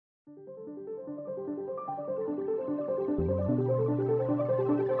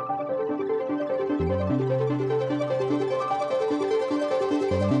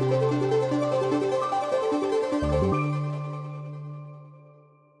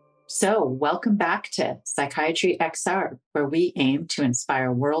So, welcome back to Psychiatry XR, where we aim to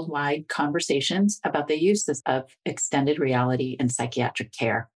inspire worldwide conversations about the uses of extended reality in psychiatric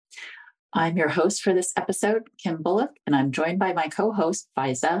care. I'm your host for this episode, Kim Bullock, and I'm joined by my co host,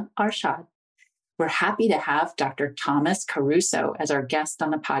 Faiza Arshad. We're happy to have Dr. Thomas Caruso as our guest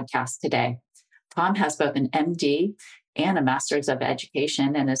on the podcast today. Tom has both an MD and a Master's of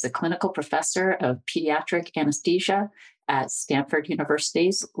Education and is a clinical professor of pediatric anesthesia at Stanford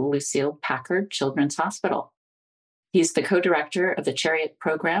University's Lucile Packard Children's Hospital. He's the co-director of the CHARIOT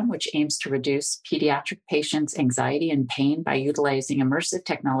program, which aims to reduce pediatric patients' anxiety and pain by utilizing immersive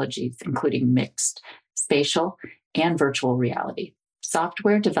technologies, including mixed, spatial, and virtual reality.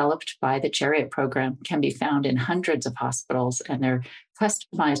 Software developed by the CHARIOT program can be found in hundreds of hospitals, and their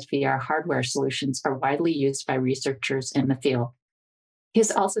customized VR hardware solutions are widely used by researchers in the field. He is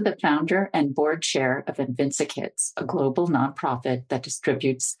also the founder and board chair of InvinciKids, a global nonprofit that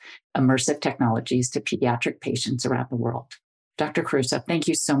distributes immersive technologies to pediatric patients around the world. Dr. Caruso, thank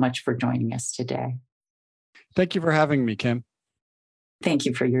you so much for joining us today. Thank you for having me, Kim. Thank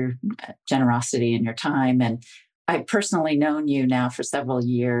you for your generosity and your time. And I've personally known you now for several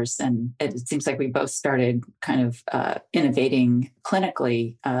years, and it seems like we both started kind of innovating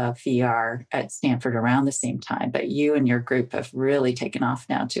clinically VR at Stanford around the same time. But you and your group have really taken off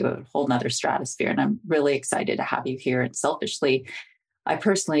now to a whole nother stratosphere, and I'm really excited to have you here. And selfishly, I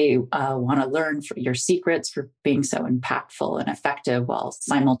personally want to learn your secrets for being so impactful and effective while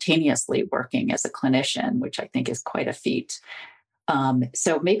simultaneously working as a clinician, which I think is quite a feat.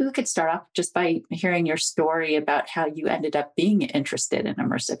 So maybe we could start off just by hearing your story about how you ended up being interested in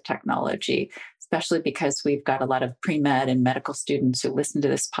immersive technology, especially because we've got a lot of pre-med and medical students who listen to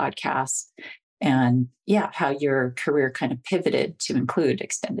this podcast, and how your career kind of pivoted to include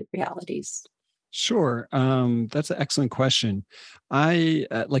extended realities. Sure. That's an excellent question. I,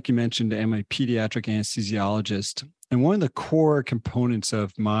 like you mentioned, am a pediatric anesthesiologist. And one of the core components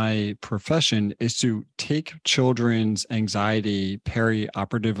of my profession is to take children's anxiety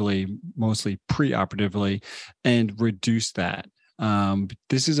perioperatively, mostly preoperatively, and reduce that.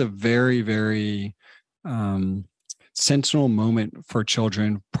 This is a very, very sentinel moment for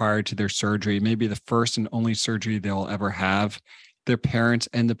children prior to their surgery, maybe the first and only surgery they'll ever have. Their parents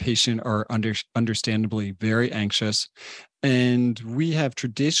and the patient are understandably very anxious. And we have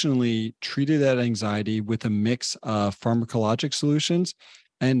traditionally treated that anxiety with a mix of pharmacologic solutions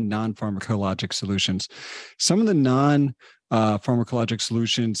and non-pharmacologic solutions. Some of the non-pharmacologic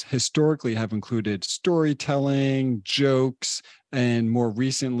solutions historically have included storytelling, jokes, and more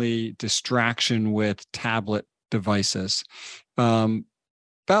recently, distraction with tablet devices.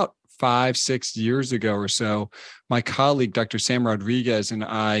 About 5-6 years ago or so, my colleague, Dr. Sam Rodriguez, and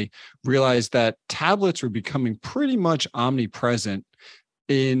I realized that tablets were becoming pretty much omnipresent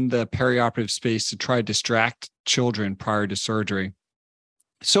in the perioperative space to try to distract children prior to surgery.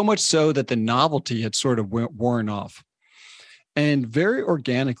 So much so that the novelty had sort of worn off. And very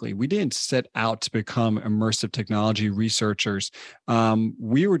organically, we didn't set out to become immersive technology researchers.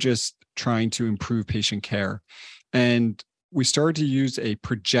 We were just trying to improve patient care. And we started to use a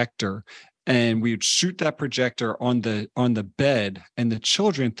projector, and we would shoot that projector on the bed, and the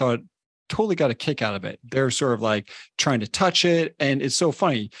children totally got a kick out of it. They're sort of like trying to touch it. And it's so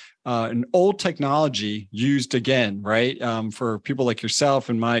funny. An old technology used again, right? For people like yourself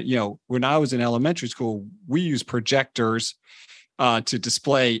and when I was in elementary school, we used projectors to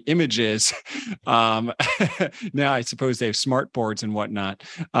display images. Now I suppose they have smart boards and whatnot.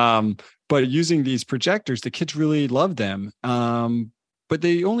 But using these projectors, the kids really loved them. But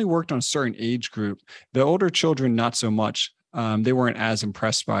they only worked on a certain age group. The older children, not so much. They weren't as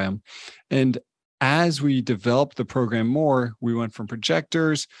impressed by them. And as we developed the program more, we went from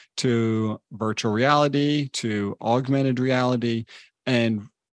projectors to virtual reality to augmented reality, and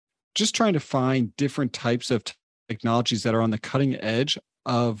just trying to find different types of technologies that are on the cutting edge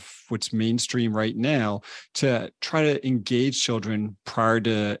of what's mainstream right now to try to engage children prior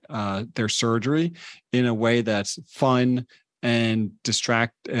to their surgery in a way that's fun and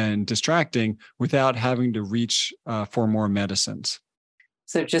distracting without having to reach for more medicines.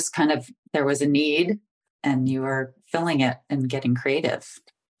 So just kind of, there was a need and you were filling it and getting creative.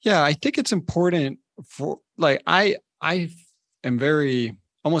 Yeah, I think it's important for, I am very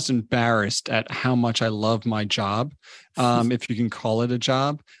almost embarrassed at how much I love my job, if you can call it a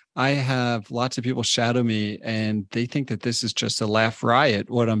job. I have lots of people shadow me and they think that this is just a laugh riot,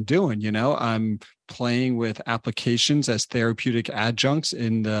 what I'm doing. I'm playing with applications as therapeutic adjuncts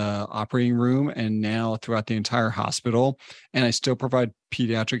in the operating room and now throughout the entire hospital. And I still provide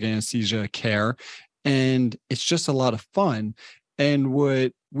pediatric anesthesia care. And it's just a lot of fun. And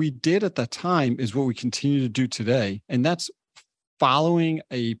what we did at that time is what we continue to do today. And that's following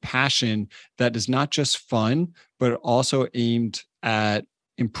a passion that is not just fun, but also aimed at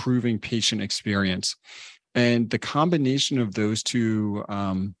improving patient experience. And the combination of those two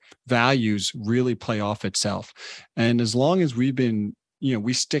values really play off itself. And as long as we've been,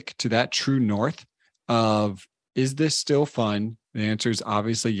 we stick to that true north of, is this still fun? The answer is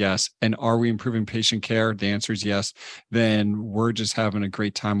obviously yes. And are we improving patient care? The answer is yes. Then we're just having a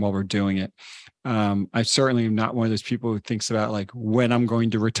great time while we're doing it. I certainly am not one of those people who thinks about like when I'm going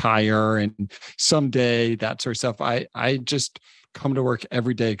to retire and someday, that sort of stuff. I just come to work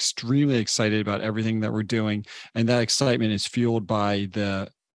every day extremely excited about everything that we're doing. And that excitement is fueled by the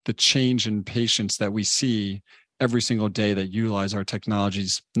change in patients that we see every single day that utilize our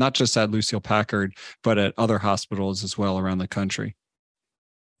technologies, not just at Lucile Packard, but at other hospitals as well around the country.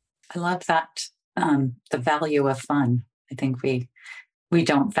 I love that. The value of fun. I think we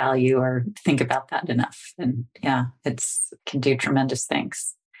don't value or think about that enough. And yeah, can do tremendous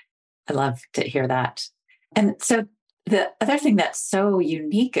things. I love to hear that. And so the other thing that's so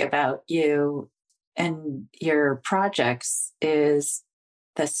unique about you and your projects is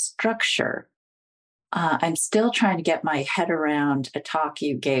the structure. I'm still trying to get my head around a talk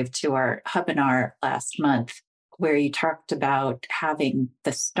you gave to our webinar last month, where you talked about having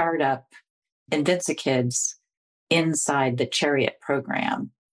the startup InvinciKids inside the CHARIOT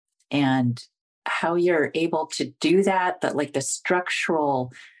program and how you're able to do that, but like the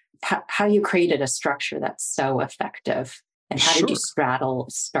structural, how you created a structure that's so effective, and how did you straddle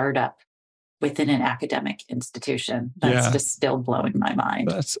startup within an academic institution? That's just still blowing my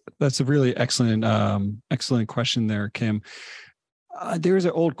mind. That's a really excellent question there, Kim. There's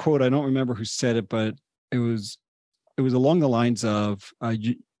an old quote. I don't remember who said it, but it was along the lines of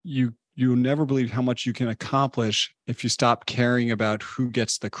you'll never believe how much you can accomplish if you stop caring about who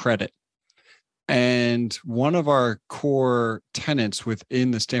gets the credit. And one of our core tenets within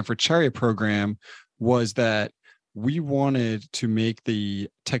the Stanford CHARIOT program was that we wanted to make the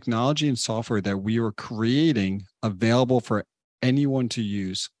technology and software that we were creating available for anyone to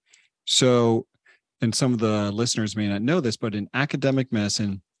use. So, and some of the listeners may not know this, but in academic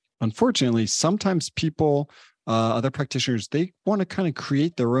medicine, unfortunately, sometimes people, other practitioners, they want to kind of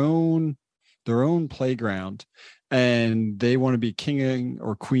create their own playground, and they want to be king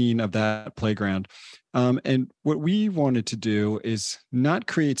or queen of that playground. And what we wanted to do is not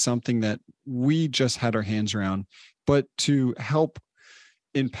create something that we just had our hands around, but to help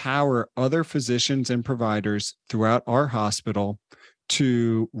empower other physicians and providers throughout our hospital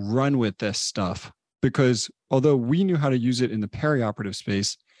to run with this stuff. Because although we knew how to use it in the perioperative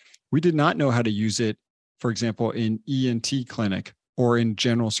space, we did not know how to use it, for example, in ENT clinic or in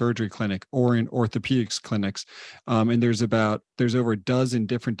general surgery clinic or in orthopedics clinics. And there's over a dozen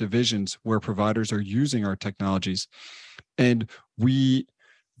different divisions where providers are using our technologies. And we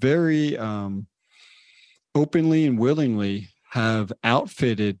very openly and willingly have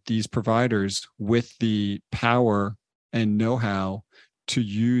outfitted these providers with the power and know-how to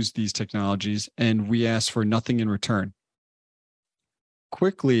use these technologies, and we ask for nothing in return.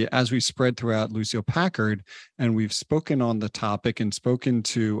 Quickly, as we spread throughout Lucile Packard, and we've spoken on the topic and spoken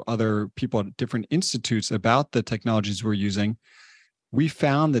to other people at different institutes about the technologies we're using, we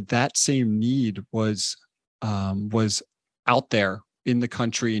found that same need was out there in the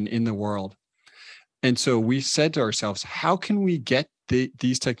country and in the world. And so we said to ourselves, how can we get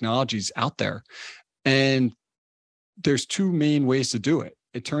these technologies out there? And there's two main ways to do it.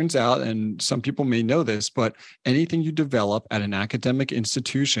 It turns out, and some people may know this, but anything you develop at an academic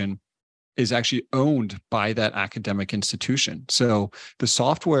institution is actually owned by that academic institution. So the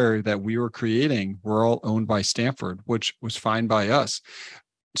software that we were creating were all owned by Stanford, which was fine by us.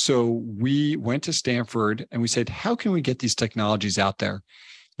 So we went to Stanford and we said, how can we get these technologies out there?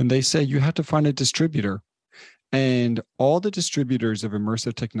 And they say, you have to find a distributor. And all the distributors of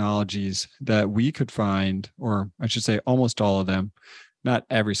immersive technologies that we could find, or I should say almost all of them, not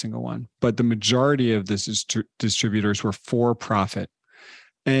every single one, but the majority of this distributors were for profit.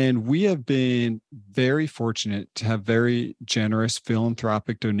 And we have been very fortunate to have very generous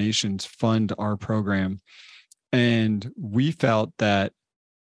philanthropic donations fund our program. And we felt that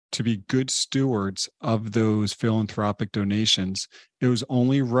to be good stewards of those philanthropic donations, it was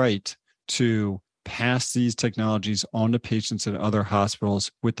only right to pass these technologies on to patients at other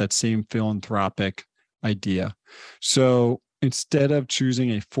hospitals with that same philanthropic idea. So instead of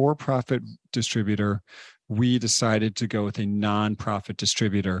choosing a for-profit distributor, we decided to go with a nonprofit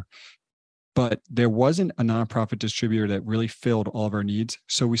distributor. But there wasn't a nonprofit distributor that really filled all of our needs.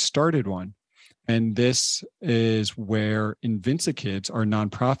 So we started one. And this is where InvinciKids, our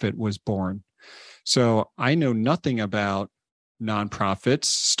nonprofit, was born. So I know nothing about nonprofits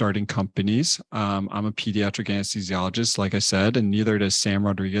starting companies. I'm a pediatric anesthesiologist, like I said, and neither does Sam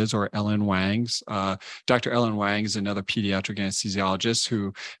Rodriguez or Ellen Wang's. Dr. Ellen Wang is another pediatric anesthesiologist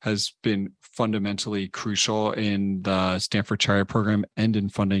who has been fundamentally crucial in the Stanford CHARIOT program and in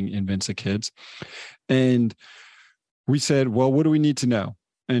funding InvinciKids. And we said, well, what do we need to know?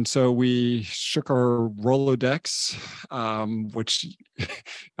 And so we shook our Rolodex, which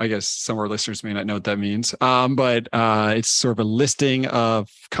I guess some of our listeners may not know what that means, but it's sort of a listing of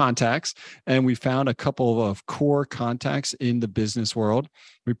contacts. And we found a couple of core contacts in the business world.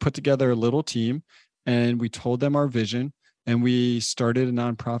 We put together a little team and we told them our vision, and we started a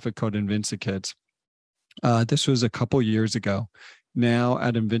nonprofit called InvinciKids. This was a couple years ago. Now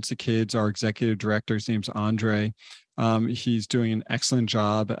at InvinciKids, our executive director, his name's Andre. He's doing an excellent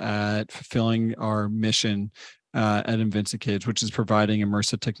job at fulfilling our mission at InvinciKids, which is providing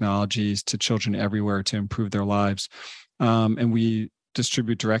immersive technologies to children everywhere to improve their lives. And we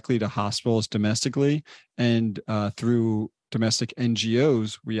distribute directly to hospitals domestically, and through domestic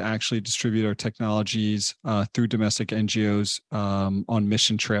NGOs, we actually distribute our technologies through domestic NGOs on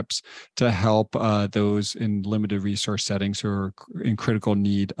mission trips to help those in limited resource settings who are in critical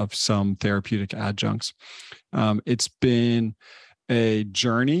need of some therapeutic adjuncts. It's been a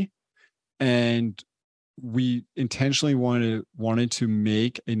journey, and we intentionally wanted to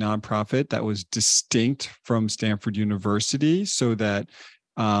make a nonprofit that was distinct from Stanford University, so that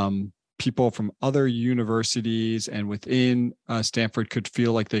people from other universities and within Stanford could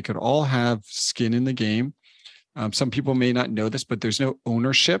feel like they could all have skin in the game. Some people may not know this, but there's no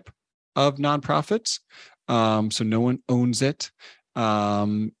ownership of nonprofits. So no one owns it.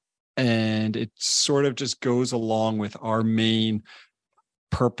 And it sort of just goes along with our main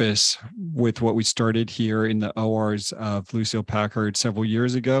purpose with what we started here in the ORs of Lucille Packard several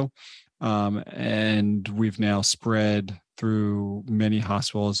years ago. And we've now spread through many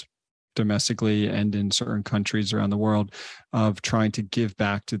hospitals domestically and in certain countries around the world, of trying to give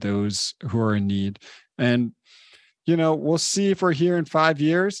back to those who are in need. And, we'll see if we're here in 5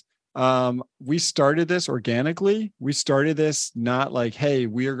 years. We started this organically. We started this not like, hey,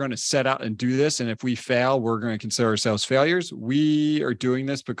 we are going to set out and do this, and if we fail, we're going to consider ourselves failures. We are doing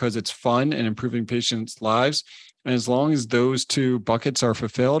this because it's fun and improving patients' lives. And as long as those two buckets are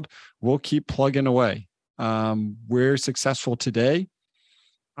fulfilled, we'll keep plugging away. We're successful today.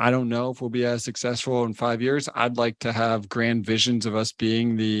 I don't know if we'll be as successful in 5 years. I'd like to have grand visions of us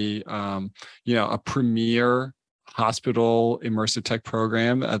being a premier hospital immersive tech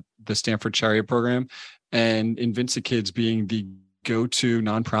program at the Stanford CHARIOT program, and InvinciKids being the go-to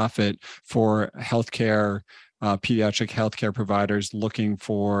nonprofit for healthcare, pediatric healthcare providers looking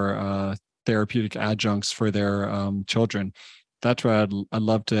for therapeutic adjuncts for their children. That's what I'd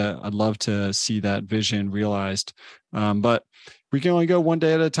love to see that vision realized. But we can only go one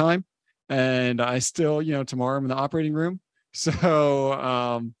day at a time. And I still, tomorrow I'm in the operating room.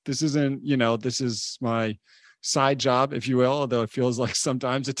 So this is my side job, if you will, although it feels like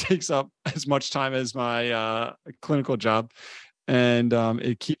sometimes it takes up as much time as my clinical job. And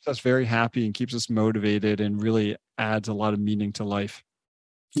it keeps us very happy and keeps us motivated and really adds a lot of meaning to life.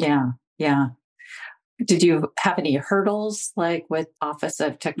 Yeah. Yeah. Did you have any hurdles, like with Office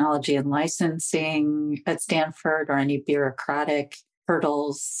of Technology and Licensing at Stanford, or any bureaucratic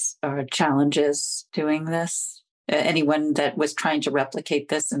hurdles or challenges doing this? Anyone that was trying to replicate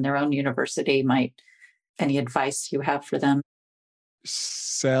this in their own university any advice you have for them?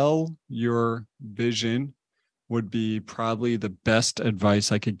 Sell your vision would be probably the best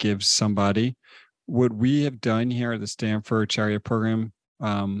advice I could give somebody. What we have done here at the Stanford CHARIOT program,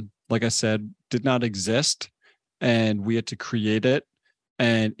 like I said, did not exist, and we had to create it,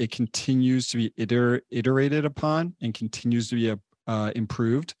 and it continues to be iterated upon and continues to be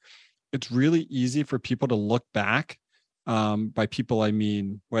improved. It's really easy for people to look back. By people, I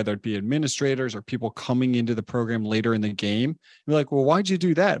mean, whether it be administrators or people coming into the program later in the game, you're like, well, why'd you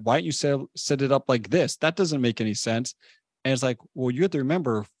do that? Why didn't you set it up like this? That doesn't make any sense. And it's like, well, you have to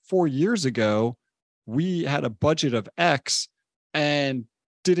remember 4 years ago, we had a budget of X and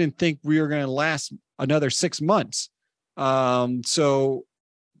didn't think we were going to last another 6 months. So,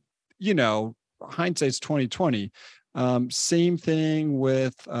 hindsight's 2020. Same thing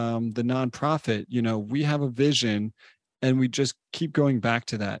with the nonprofit. We have a vision, and we just keep going back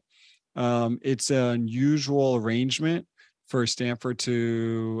to that. It's an unusual arrangement for Stanford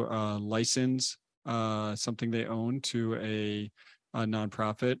to license something they own to a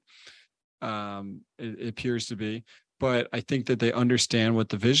nonprofit. It appears to be. but I think that they understand what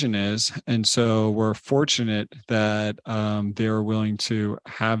the vision is. And so we're fortunate that they're willing to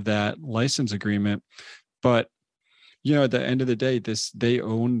have that license agreement. But, at the end of the day, they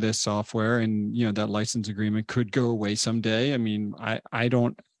own this software, and, that license agreement could go away someday. I mean, I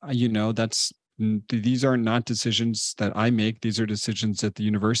don't, these are not decisions that I make. These are decisions that the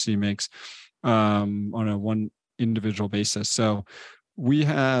university makes on a one individual basis. So we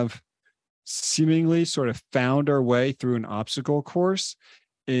have seemingly sort of found our way through an obstacle course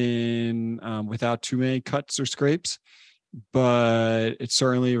in without too many cuts or scrapes, but it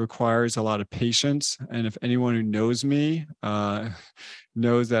certainly requires a lot of patience. And if anyone who knows me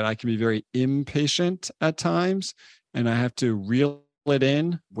knows that I can be very impatient at times, and I have to reel it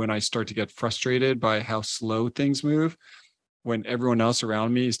in when I start to get frustrated by how slow things move, when everyone else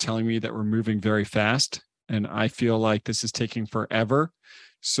around me is telling me that we're moving very fast, and I feel like this is taking forever.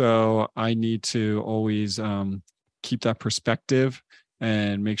 So I need to always keep that perspective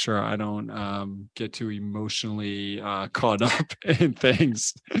and make sure I don't get too emotionally caught up in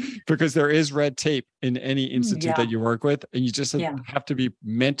things, because there is red tape in any institute that you work with, and you just have to be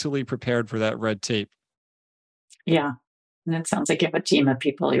mentally prepared for that red tape. Yeah. And it sounds like you have a team of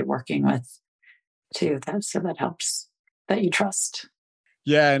people you're working with too. So that helps, that you trust.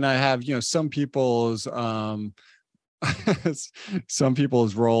 Yeah. And I have, some people's some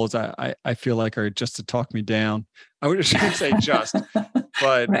people's roles I feel like are just to talk me down. I shouldn't say just,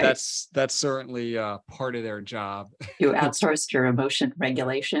 but right. That's certainly part of their job. You outsourced your emotion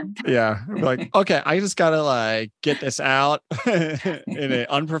regulation. Yeah. Like, okay, I just gotta get this out in an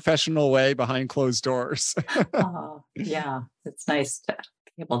unprofessional way behind closed doors. Oh, yeah. It's nice to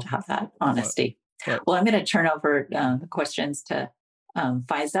be able to have that honesty. Well, I'm going to turn over the questions to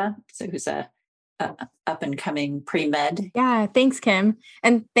Faiza, who's a up and coming pre-med. Yeah. Thanks, Kim.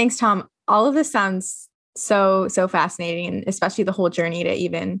 And thanks, Tom. All of this sounds so fascinating, and especially the whole journey to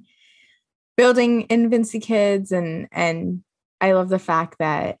even building Infancy Kids. And I love the fact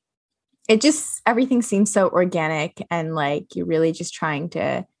that everything seems so organic, and like you're really just trying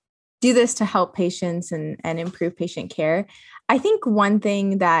to do this to help patients and improve patient care. I think one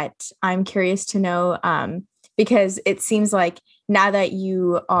thing that I'm curious to know, because it seems like now that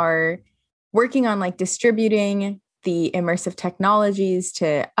you are working on like distributing the immersive technologies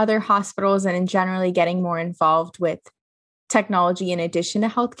to other hospitals and in generally getting more involved with technology in addition to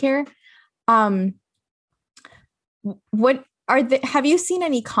healthcare, have you seen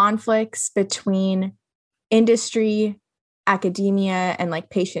any conflicts between industry, academia, and like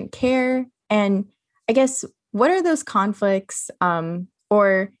patient care? And I guess, what are those conflicts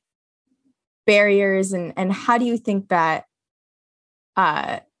or barriers, and how do you think that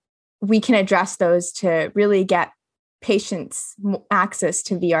we can address those to really get patients access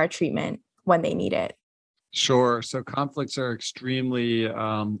to VR treatment when they need it? Sure. So conflicts are extremely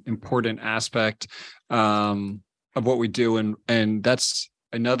important aspect of what we do. And that's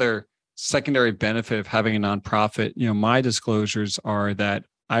another secondary benefit of having a nonprofit. My disclosures are that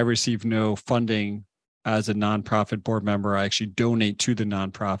I receive no funding as a nonprofit board member. I actually donate to the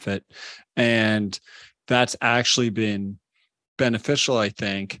nonprofit. And that's actually been beneficial, I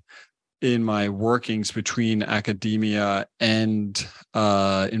think, in my workings between academia and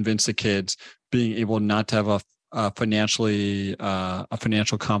Infancy Kids, being able not to have a financial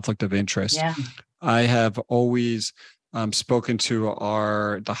conflict of interest. Yeah. I have always spoken to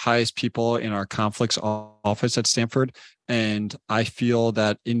the highest people in our conflicts office at Stanford, and I feel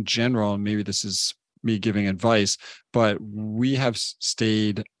that in general, maybe this is me giving advice, but we have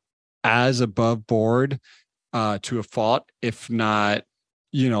stayed as above board to a fault, if not,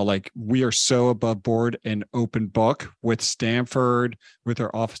 we are so above board and open book with Stanford, with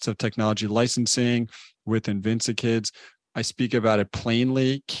our Office of Technology Licensing, with Infancy Kids. I speak about it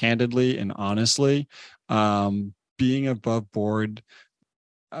plainly, candidly, and honestly. Being above board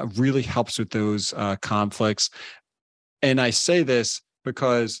really helps with those conflicts. And I say this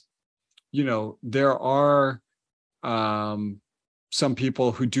because, there are some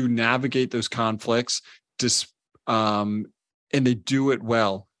people who do navigate those conflicts, and they do it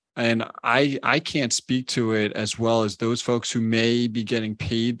well. And I can't speak to it as well as those folks who may be getting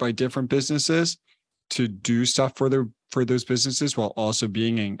paid by different businesses to do stuff for those businesses, while also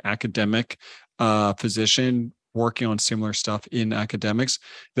being an academic physician working on similar stuff in academics.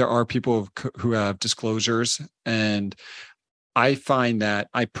 There are people who have disclosures, and I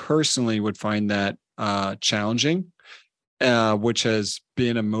personally would find that challenging, which has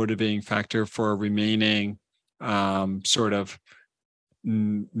been a motivating factor for remaining sort of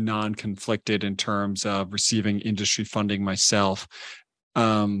non-conflicted in terms of receiving industry funding myself.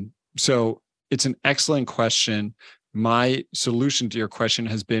 So it's an excellent question. my solution to your question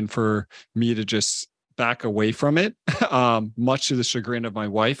has been for me to just back away from it, much to the chagrin of my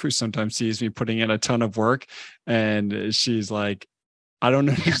wife, who sometimes sees me putting in a ton of work. And she's like, I don't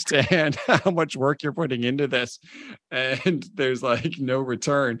understand how much work you're putting into this. And there's like no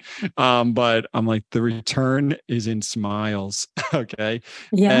return. But I'm like, the return is in smiles. Okay.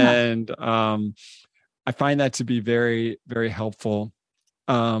 Yeah. And I find that to be very, very helpful.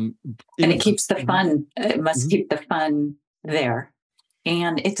 And it keeps the fun. It must Mhm. keep the fun there.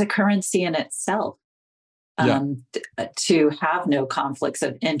 And it's a currency in itself. Yeah. To have no conflicts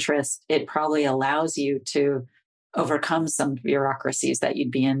of interest, it probably allows you to overcome some bureaucracies that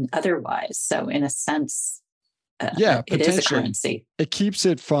you'd be in otherwise. So in a sense, Yeah, it is a potentially. currency. It keeps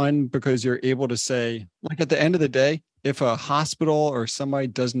it fun because you're able to say, like, at the end of the day, if a hospital or somebody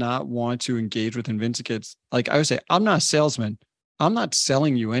does not want to engage with Invincikids, like I would say, I'm not a salesman. I'm not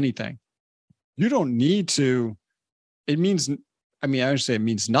selling you anything. You don't need to. It means, I mean, I would say it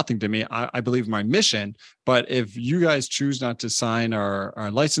means nothing to me. I believe my mission, but if you guys choose not to sign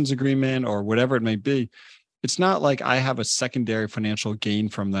our license agreement or whatever it may be, it's not like I have a secondary financial gain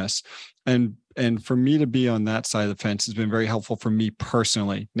from this. And for me to be on that side of the fence has been very helpful for me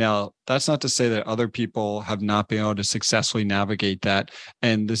personally. Now, that's not to say that other people have not been able to successfully navigate that.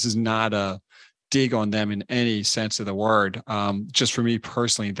 And this is not a dig on them in any sense of the word. Just for me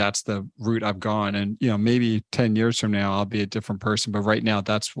personally, that's the route I've gone. And, maybe 10 years from now, I'll be a different person. But right now,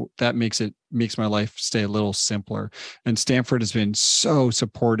 that makes my life stay a little simpler. And Stanford has been so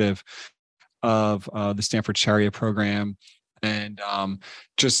supportive of the Stanford CHARIOT program. And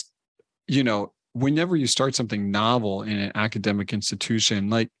just, whenever you start something novel in an academic institution,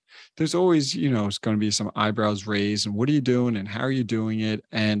 like there's always, it's going to be some eyebrows raised and what are you doing and how are you doing it?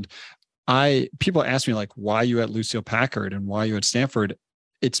 And people ask me like, why are you at Lucille Packard and why are you at Stanford?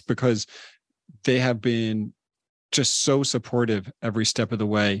 It's because they have been just so supportive every step of the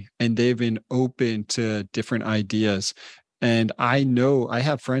way. And they've been open to different ideas. And I know I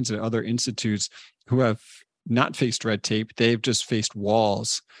have friends at other institutes who have not faced red tape. They've just faced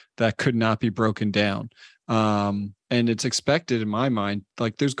walls that could not be broken down. And it's expected in my mind,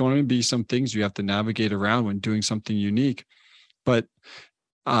 like there's going to be some things you have to navigate around when doing something unique. But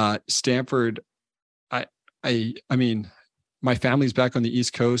Stanford, I mean, my family's back on the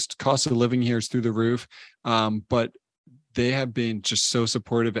East Coast. Cost of living here is through the roof. But they have been just so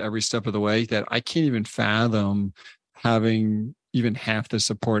supportive every step of the way that I can't even fathom having even half the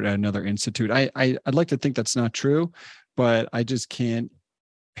support at another institute. I'd like to think that's not true, but I just can't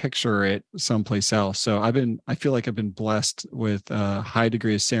picture it someplace else. So I feel like I've been blessed with a high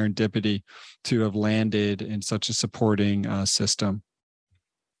degree of serendipity to have landed in such a supporting system.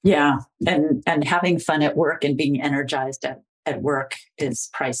 Yeah. And having fun at work and being energized at work is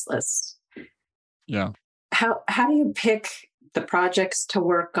priceless. Yeah. How do you pick the projects to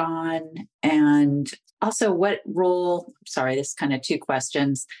work on? And also what role, sorry, this is kind of two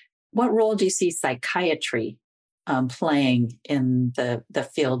questions. What role do you see psychiatry playing in the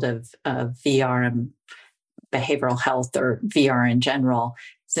field of VR and behavioral health, or VR in general?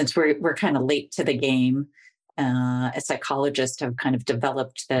 Since we're kind of late to the game, as psychologists have kind of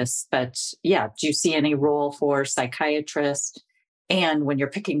developed this, but yeah, do you see any role for psychiatrists? And when you're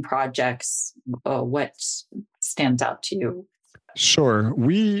picking projects, what stands out to you? Sure.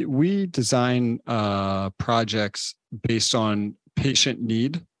 We design projects based on patient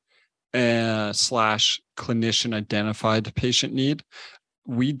need / clinician identified patient need.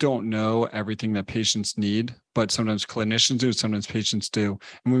 We don't know everything that patients need, but sometimes clinicians do, sometimes patients do.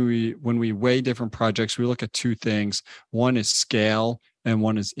 And when we weigh different projects, we look at two things. One is scale and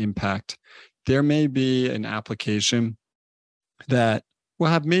one is impact. There may be an application that will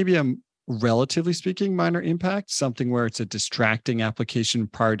have maybe a, relatively speaking, minor impact, something where it's a distracting application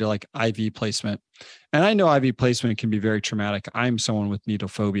prior to like IV placement. And I know IV placement can be very traumatic. I'm someone with needle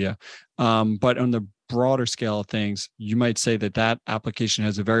phobia. But on the broader scale of things, you might say that application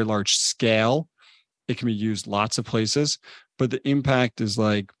has a very large scale. It can be used lots of places, but the impact is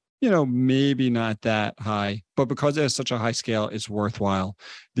like, maybe not that high, but because it has such a high scale, it's worthwhile.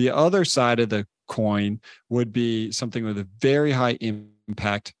 The other side of the coin would be something with a very high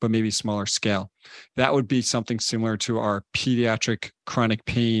impact, but maybe smaller scale. That would be something similar to our pediatric chronic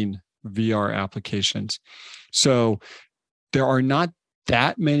pain VR applications. So there are not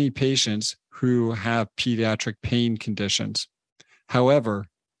that many patients who have pediatric pain conditions. However,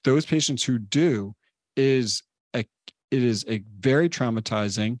 those patients who do, it is a very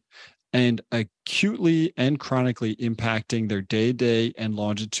traumatizing and acutely and chronically impacting their day-to-day and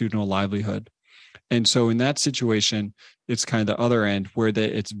longitudinal livelihood. And so in that situation, it's kind of the other end where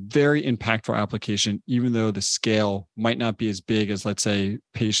it's very impactful application, even though the scale might not be as big as, let's say,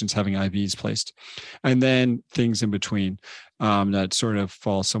 patients having IVs placed. And then things in between that sort of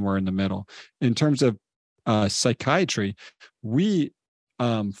fall somewhere in the middle. In terms of psychiatry, we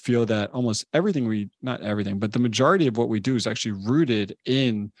feel that almost everything not everything, but the majority of what we do is actually rooted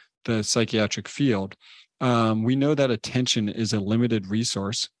in the psychiatric field. We know that attention is a limited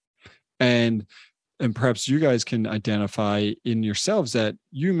resource. And perhaps you guys can identify in yourselves that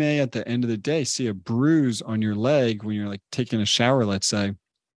you may, at the end of the day, see a bruise on your leg when you're like taking a shower, let's say,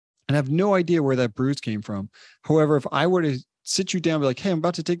 and have no idea where that bruise came from. However, if I were to sit you down and be like, hey, I'm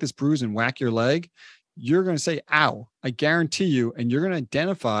about to take this bruise and whack your leg, you're going to say, ow, I guarantee you. And you're going to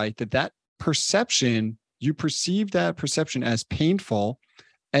identify that perception, you perceive that perception as painful,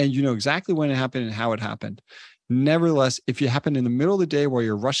 and you know exactly when it happened and how it happened. Nevertheless, if it happened in the middle of the day while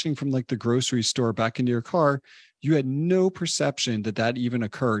you're rushing from like the grocery store back into your car, you had no perception that even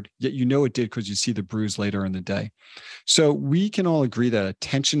occurred, yet you know it did because you see the bruise later in the day. So we can all agree that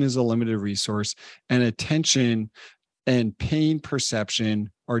attention is a limited resource, and attention and pain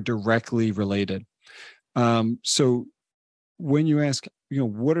perception are directly related. So when you ask,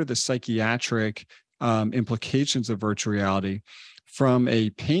 what are the psychiatric implications of virtual reality from a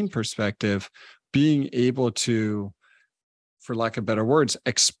pain perspective, being able to, for lack of better words,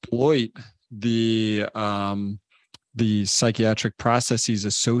 exploit the psychiatric processes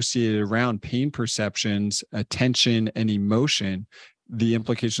associated around pain perceptions, attention, and emotion, the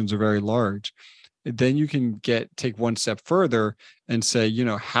implications are very large. Then you can take one step further and say,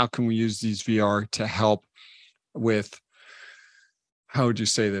 how can we use these VR to help with, how would you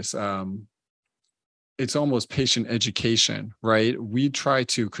say this? It's almost patient education, right? We try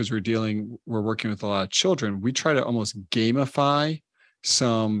to, because we're working with a lot of children, we try to almost gamify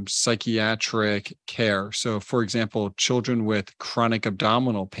some psychiatric care. So for example, children with chronic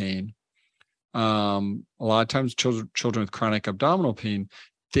abdominal pain, a lot of times children with chronic abdominal pain,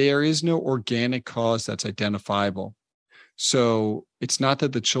 there is no organic cause that's identifiable. So it's not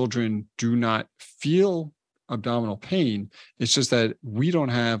that the children do not feel abdominal pain. It's just that we don't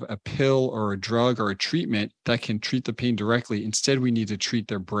have a pill or a drug or a treatment that can treat the pain directly. Instead, we need to treat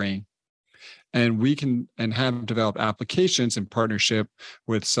their brain. And we can and have developed applications in partnership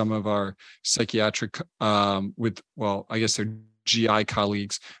with some of our psychiatric, I guess they're GI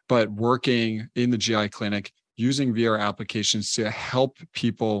colleagues, but working in the GI clinic using VR applications to help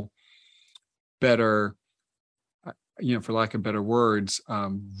people better, for lack of better words,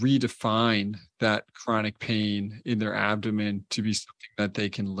 redefine that chronic pain in their abdomen to be something that they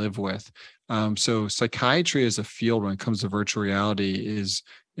can live with. So psychiatry as a field when it comes to virtual reality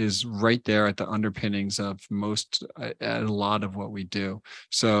is right there at the underpinnings of a lot of what we do.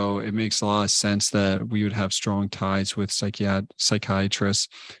 So it makes a lot of sense that we would have strong ties with psychiatrists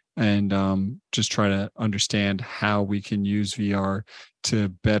and just try to understand how we can use VR to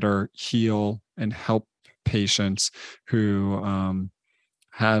better heal and help patients who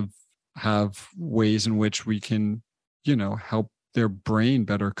have ways in which we can, help their brain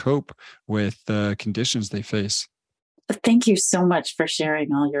better cope with the conditions they face. Thank you so much for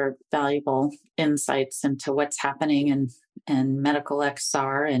sharing all your valuable insights into what's happening in medical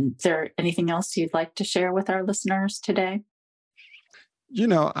XR. And is there anything else you'd like to share with our listeners today?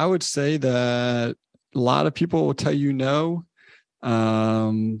 I would say that a lot of people will tell you no.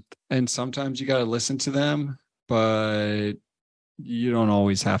 And sometimes you got to listen to them, but you don't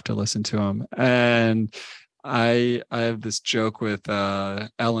always have to listen to them. And I have this joke with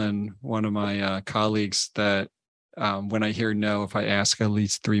Ellen, one of my colleagues, that when I hear no, if I ask at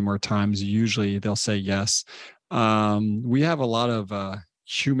least 3 more times, usually they'll say yes. We have a lot of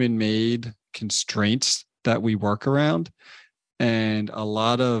human-made constraints that we work around, and a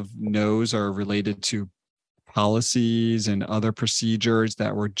lot of no's are related to policies and other procedures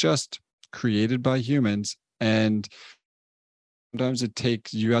that were just created by humans. And sometimes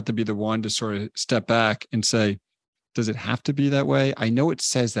you have to be the one to sort of step back and say, does it have to be that way? I know it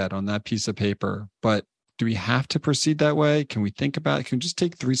says that on that piece of paper, but do we have to proceed that way? Can we think about it? Can we just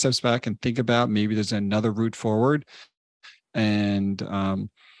take 3 steps back and think about maybe there's another route forward? And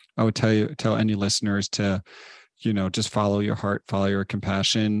I would tell any listeners to, just follow your heart, follow your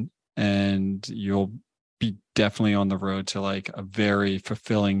compassion, and you'll be definitely on the road to like a very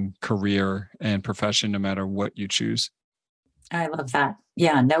fulfilling career and profession, no matter what you choose. I love that.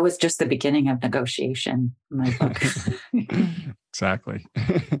 Yeah, no was just the beginning of negotiation in my book. Exactly.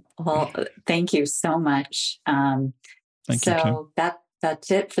 Well, thank you so much. Thank you, Kim. That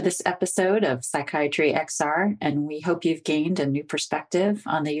That's it for this episode of Psychiatry XR, and we hope you've gained a new perspective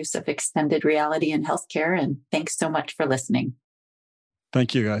on the use of extended reality in healthcare, and thanks so much for listening.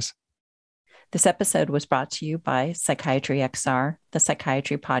 Thank you, guys. This episode was brought to you by Psychiatry XR, the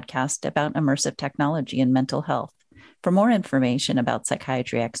psychiatry podcast about immersive technology and mental health. For more information about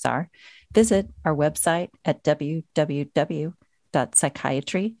Psychiatry XR, visit our website at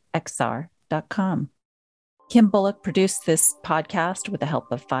www.psychiatryxr.com. Kim Bullock produced this podcast with the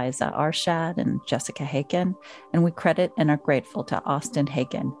help of Faiza Arshad and Jessica Haken, and we credit and are grateful to Austin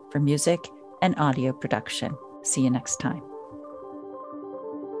Hagen for music and audio production. See you next time.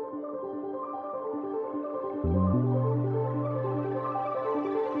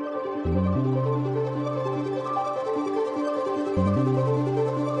 Thank you.